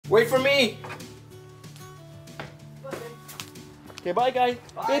Wait for me! Okay, bye guys.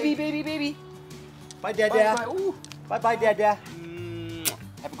 Bye. Baby. Bye, Dada. Bye, bye. Bye, Dada.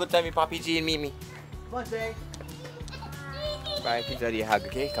 Have a good time with Papi G and Mimi. Come on, Zay. Bye, give Daddy a hug,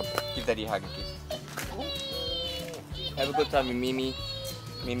 okay? Come, give Daddy a hug, okay? Have a good time with Mimi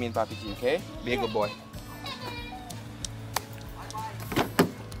and Papi G, okay? Be a good boy.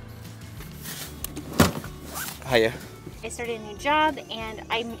 Hiya. I started a new job and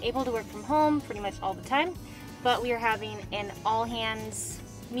I'm able to work from home pretty much all the time, but we are having an all hands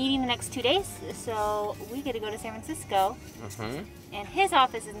meeting the next 2 days, so we get to go to San Francisco. And his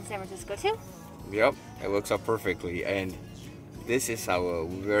office is in San Francisco too. Yep, it works out perfectly, and this is our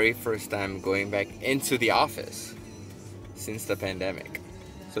very first time going back into the office since the pandemic.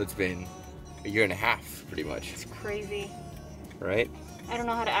 So it's been a year and a half pretty much. It's crazy. Right? I don't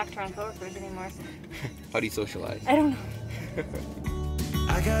know how to act around coworkers anymore. How do you socialize? I don't know.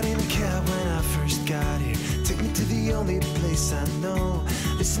 I got in a cab when I first got here. Took me to the only place I know.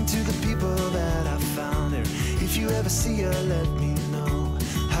 Listen to the people that I found here. If you ever see her, let me know.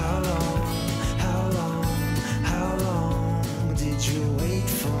 How long did you wait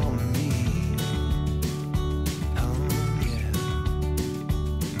for me? Oh yeah.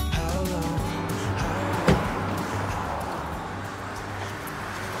 How long?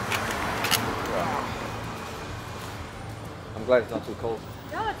 I'm glad it's not too cold.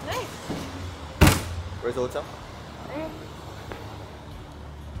 No, it's nice. Where's the hotel?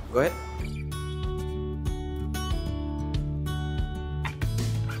 Go ahead.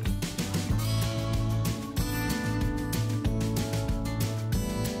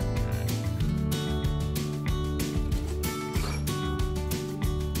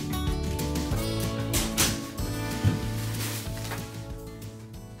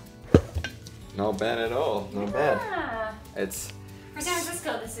 Not bad at all. Not bad. It's For San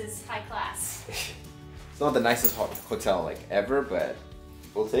Francisco, this is high class. it's not the nicest hotel like ever, but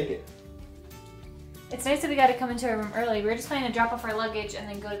we'll take it. It's nice that we got to come into our room early. We were just planning to drop off our luggage and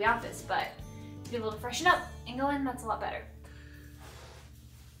then go to the office, but to be able to freshen up and go in, that's a lot better.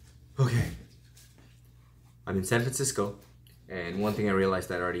 Okay. I'm in San Francisco, and one thing I realized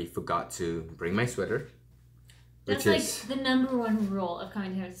that I already forgot to bring my sweater. That's like the #1 rule of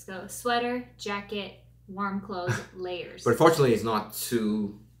coming to San Francisco. Sweater, jacket, warm clothes, layers. But fortunately, it's not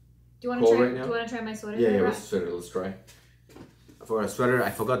too Do you want to cold try? right now. Do you want to try my sweater? Yeah, what's the sweater? Let's try. I forgot a sweater. I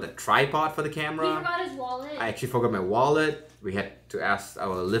forgot the tripod for the camera. He forgot his wallet. I actually forgot my wallet. We had to ask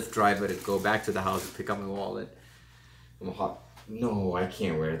our Lyft driver to go back to the house to pick up my wallet. I'm hot. No, I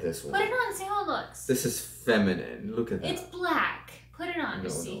can't wear this one. Put it on, see how it looks. This is feminine. Look at that. It's black. Put it on,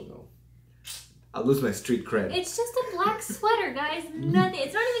 just see. No. I'll lose my street cred. It's just a black sweater, guys. Nothing.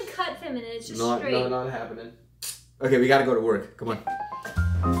 It's not even cut feminine. It's just straight. Not happening. Okay, we gotta go to work. Come on.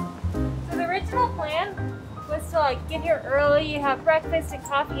 So the original plan was to like get here early, have breakfast and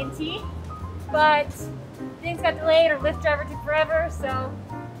coffee and tea, but things got delayed. Our Lyft driver took forever, so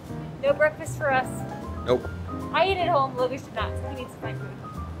no breakfast for us. Nope. I ate at home. Logesh did not, so he needs to find food.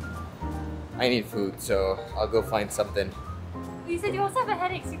 I need food, so I'll go find something. You said you also have a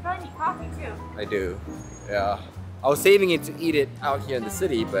headache, so you probably need coffee too. I do. Yeah. I was saving it to eat it out here in the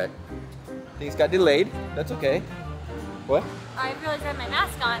city, but things got delayed. That's okay. What? I realized I have my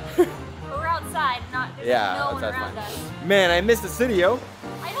mask on, but we're outside, there's no one around us. Man, I miss the city, yo.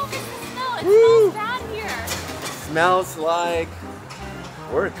 I don't miss the smell. It Woo! smells bad here. Smells like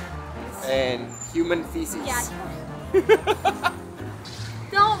work and human feces. Yeah.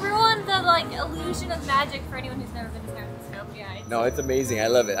 Don't ruin the illusion of magic for anyone who's never been to San Francisco. Yeah. No, it's amazing. I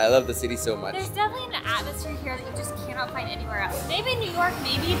love it. I love the city so much. There's definitely an atmosphere here that you just cannot find anywhere else. Maybe in New York,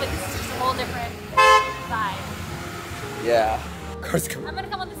 maybe, but this is just a whole different vibe. Yeah. Car's coming. I'm gonna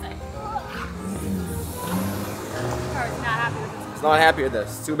come on this side. Car's not happy with this. He's not happy with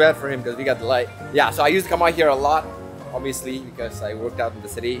this. Too bad for him because we got the light. Yeah, so I used to come out here a lot, obviously, because I worked out in the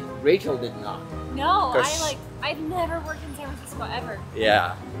city. Rachel did not. No, I've never worked in San Francisco ever.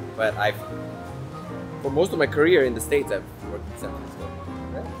 Yeah, but for most of my career in the States, I've worked in San Francisco.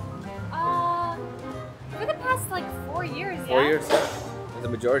 For the past 4 years, yeah. 4 years, yeah. The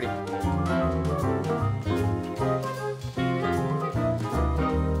majority.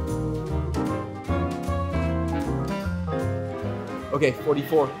 Okay,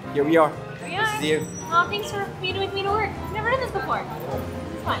 44. Here we are. Here we are. See you. Well, thanks for meeting with me to work. I've never done this before.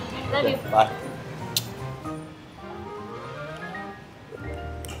 It's fun. Love you. Bye.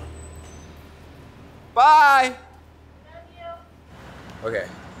 Bye. Love you. Okay,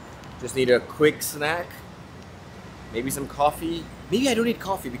 just need a quick snack. Maybe some coffee. Maybe I don't need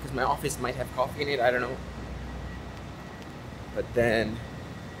coffee because my office might have coffee in it. I don't know. But then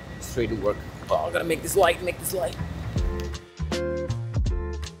straight to work. Oh, I gotta make this light,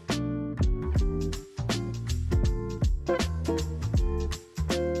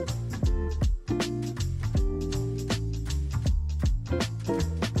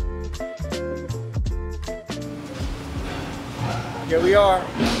 Here we are.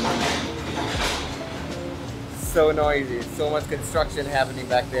 So noisy, so much construction happening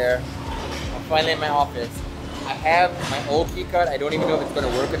back there. I'm finally in my office. I have my old key card. I don't even know if it's gonna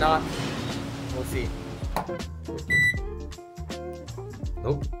work or not. We'll see.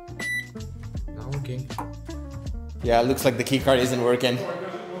 Nope. Not working. Yeah, it looks like the key card isn't working.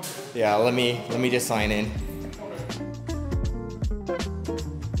 Yeah, let me just sign in.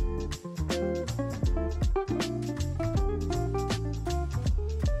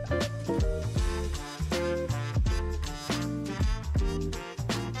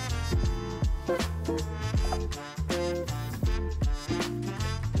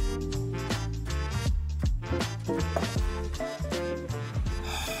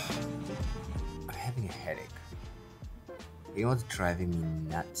 You know what's driving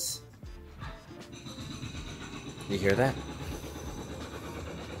me nuts? You hear that?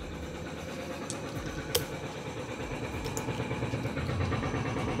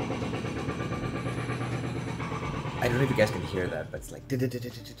 I don't know if you guys can hear that, but it's like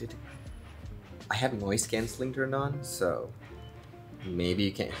I have noise cancelling turned on, so maybe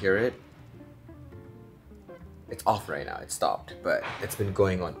you can't hear it. It's off right now, it stopped, but it's been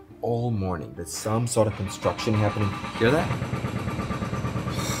going on all morning. There's some sort of construction happening. Hear that?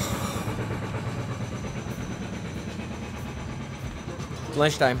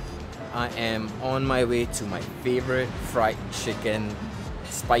 Lunchtime. I am on my way to my favorite fried chicken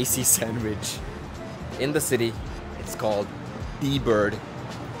spicy sandwich in the city. It's called The Bird.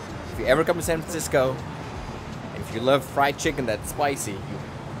 If you ever come to San Francisco, and if you love fried chicken that's spicy, you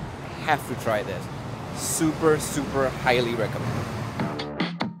have to try this. Super, super highly recommend.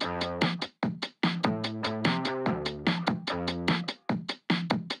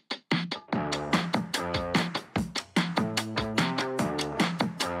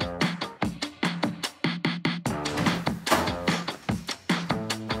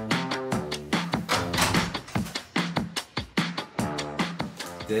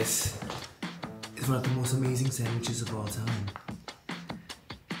 This is one of the most amazing sandwiches of all time.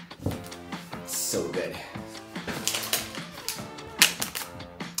 So good.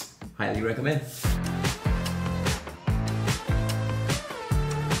 Highly recommend.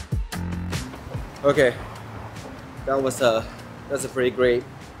 Okay, that was a pretty great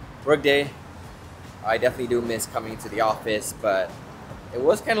work day. I definitely do miss coming to the office, but it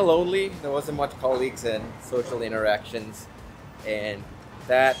was kind of lonely. There wasn't much colleagues and social interactions, and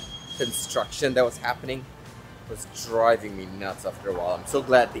that construction that was happening was driving me nuts after a while. I'm so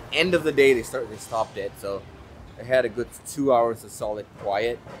glad at the end of the day they stopped it, so I had a good 2 hours of solid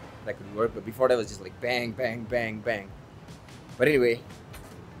quiet that could work, but before that was just like bang, bang, bang, bang. But anyway,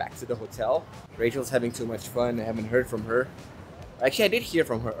 back to the hotel. Rachel's having too much fun. I haven't heard from her. Actually, I did hear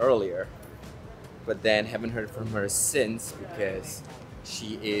from her earlier, but then haven't heard from her since because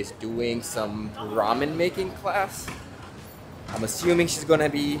she is doing some ramen making class. I'm assuming she's gonna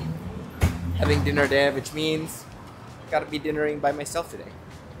be having dinner there, which means I gotta be dinnering by myself today.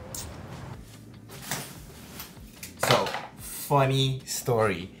 So, funny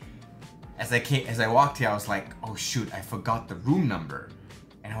story. As I walked here, I was like, oh shoot, I forgot the room number.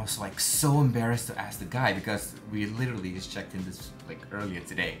 And I was like so embarrassed to ask the guy because we literally just checked in this like earlier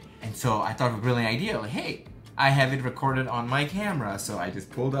today. And so I thought of a brilliant idea, like, hey, I have it recorded on my camera. So I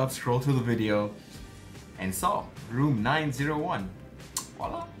just pulled up, scrolled through the video, and saw room 901.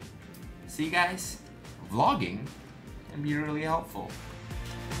 Voila. See guys, vlogging can be really helpful.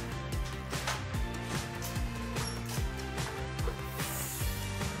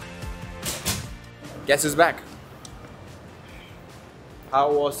 Guess who's back?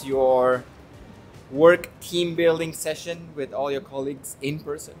 How was your work team building session with all your colleagues in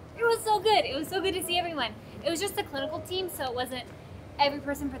person? It was so good. It was so good to see everyone. It was just a clinical team, so it wasn't every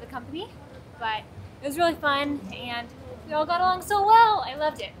person for the company, but it was really fun and we all got along so well. I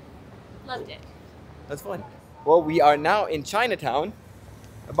loved it. Loved it. That's fun. Well, we are now in Chinatown,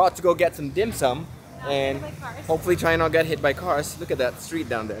 about to go get some dim sum and hopefully try not get hit by cars. Look at that street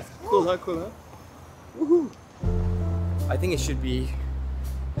down there. Cool, huh? Cool, huh? Woohoo! I think it should be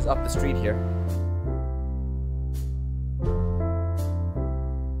just up the street here.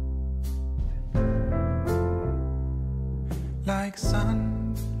 Like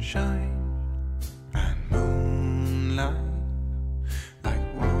sunshine and moonlight, like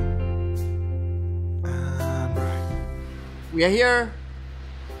warm and bright. We are here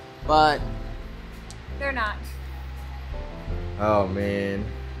but They're not. oh man,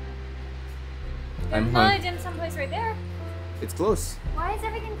 There's I'm another hungry. dim sum place right there. It's close Why is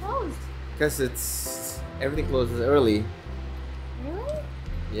everything closed? because everything closes early. Really?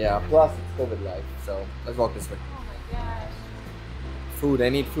 Yeah. Plus it's COVID life. So let's walk this way. Oh my gosh. Food. I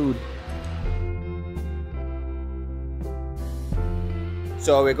need food.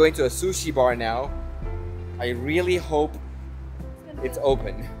 So we're going to a sushi bar now. I really hope it's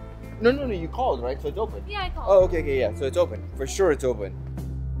open. No, you called, right? So it's open. Yeah, I called. Oh, okay, yeah. So it's open. For sure it's open.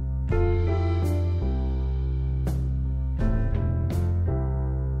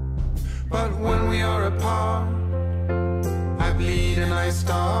 But when we are apart, I bleed and I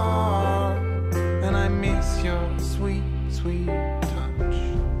starve, and I miss your sweet, sweet touch.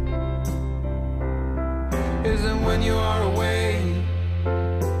 Isn't when you are away,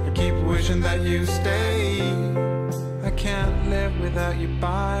 I keep wishing that you stay. I can't live without you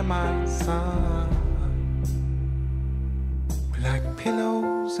by my side. We're like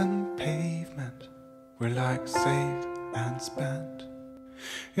pillows and pavement, we're like saved and spent.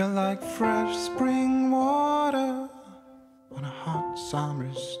 You're like fresh spring water on a hot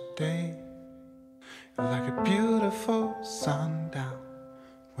summer's day. You're like a beautiful sundown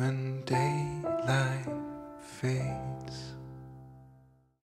when daylight fades.